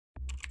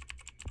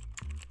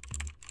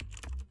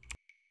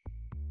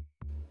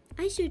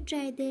I should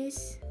try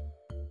this.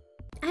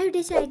 I have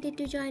decided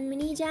to join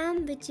mini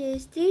jam, which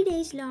is 3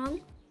 days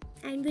long,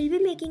 and will be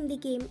making the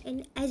game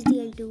in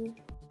SDL2.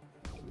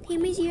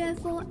 Theme is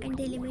UFO and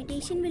the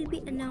limitation will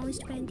be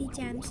announced when the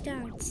jam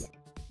starts.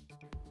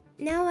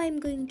 Now I am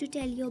going to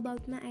tell you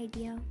about my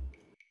idea.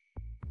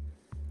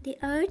 The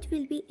Earth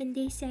will be in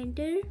the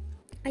center.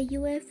 A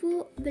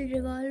UFO will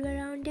revolve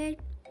around it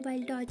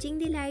while dodging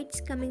the lights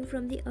coming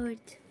from the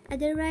Earth.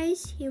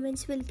 Otherwise,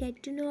 humans will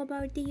get to know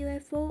about the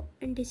UFO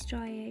and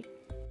destroy it.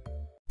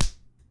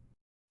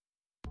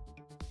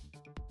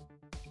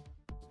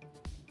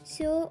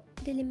 So,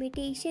 the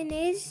limitation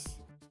is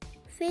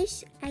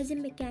fish as a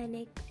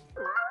mechanic.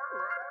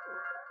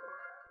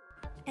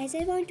 As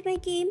I want my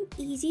game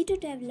easy to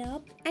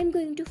develop, I'm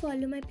going to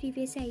follow my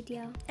previous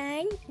idea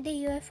and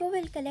the UFO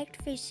will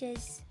collect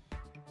fishes.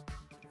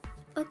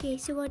 Okay,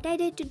 so what I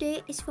did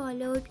today is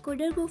followed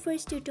Coder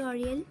Gopher's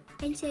tutorial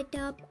and set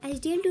up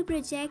SDL2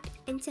 project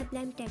in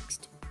Sublime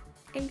Text.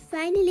 And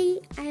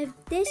finally, I have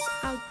this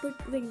output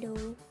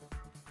window.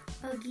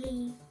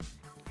 Ugly.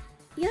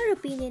 Your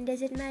opinion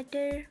doesn't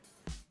matter.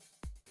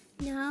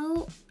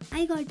 Now,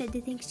 I got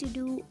other things to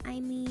do.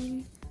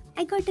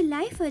 I got a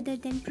life other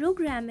than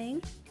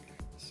programming.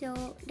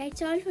 So,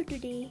 that's all for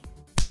today.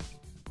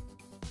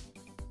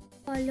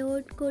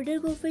 Followed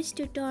Coder Gopher's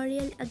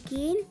tutorial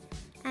again.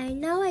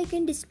 And now I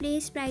can display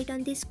sprite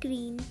on the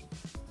screen.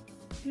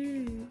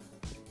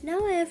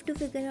 Now I have to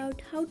figure out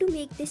how to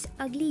make this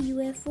ugly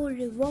UFO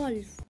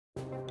revolve.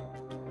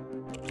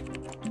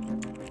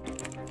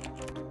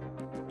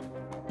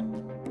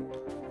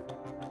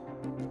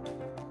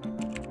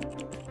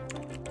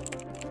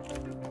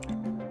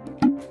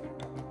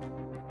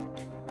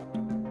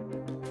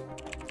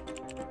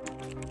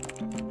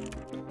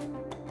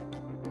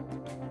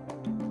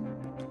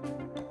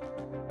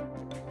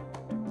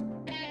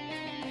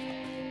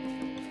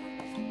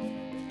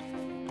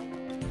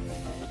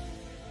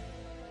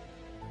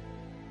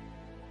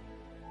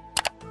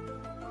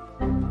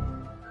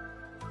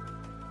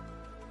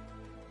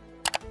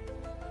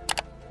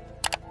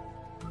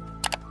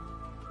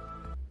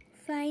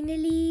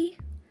 Finally,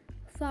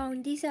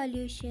 found the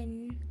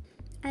solution.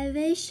 I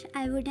wish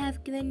I would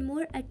have given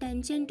more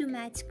attention to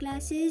maths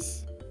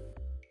classes.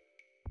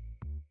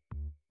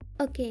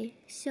 Okay,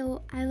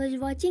 so I was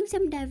watching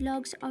some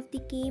devlogs of the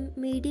game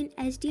made in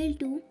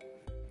SDL2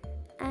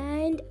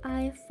 and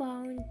I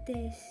found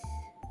this.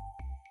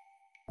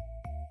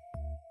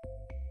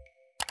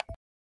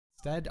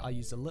 Instead, I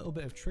used a little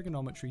bit of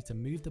trigonometry to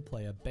move the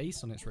player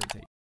based on its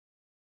rotation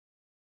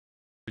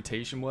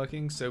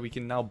working, so we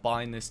can now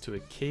bind this to a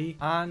key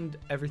and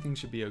everything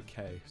should be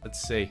okay.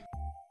 Let's see.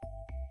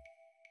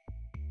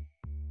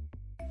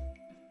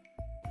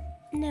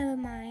 Never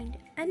mind,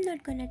 I'm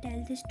not gonna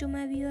tell this to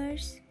my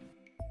viewers.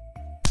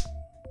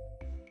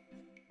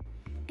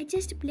 I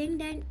just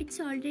blinked and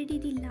it's already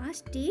the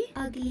last day.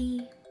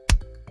 Ugly.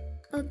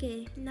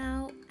 Okay,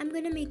 now I'm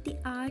gonna make the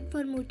art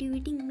for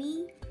motivating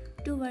me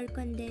to work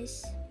on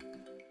this.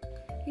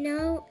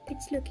 Now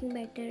it's looking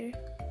better.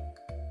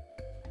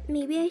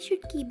 Maybe I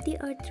should keep the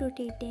earth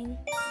rotating.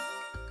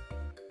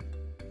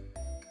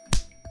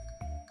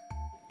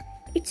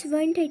 It's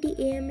 1:30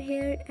 AM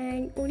here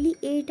and only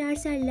 8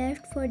 hours are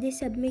left for the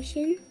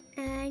submission,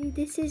 and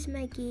this is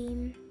my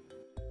game.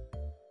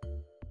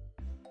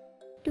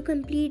 To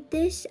complete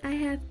this, I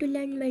have to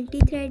learn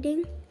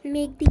multi-threading,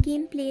 make the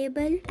game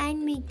playable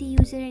and make the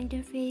user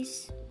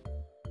interface.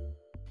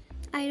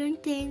 I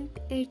don't think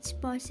it's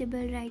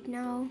possible right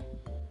now.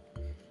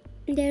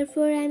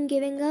 Therefore, I'm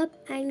giving up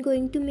and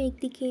going to make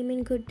the game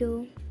in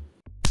Godot.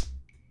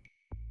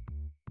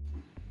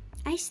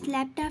 I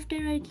slept after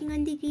working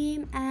on the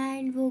game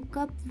and woke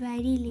up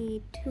very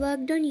late.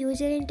 Worked on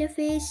user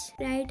interface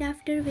right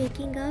after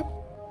waking up,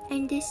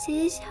 and this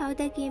is how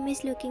the game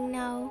is looking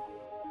now.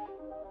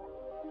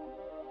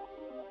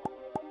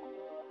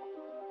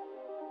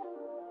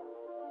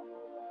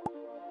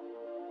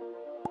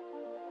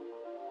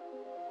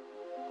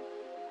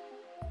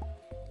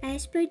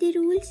 As per the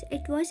rules,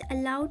 it was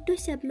allowed to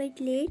submit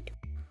late.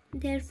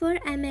 Therefore,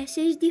 I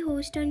messaged the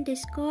host on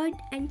Discord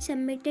and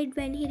submitted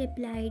when he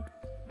replied.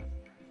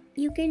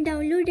 You can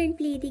download and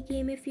play the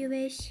game if you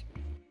wish.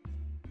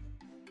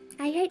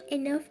 I had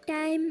enough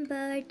time,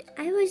 but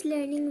I was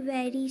learning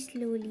very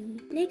slowly.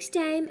 Next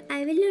time,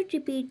 I will not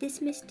repeat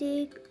this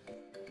mistake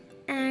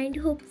and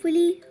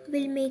hopefully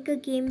will make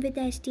a game with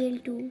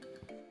SDL2.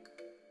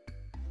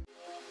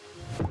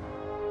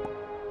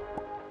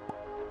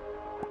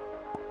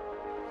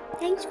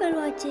 Thanks for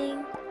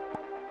watching.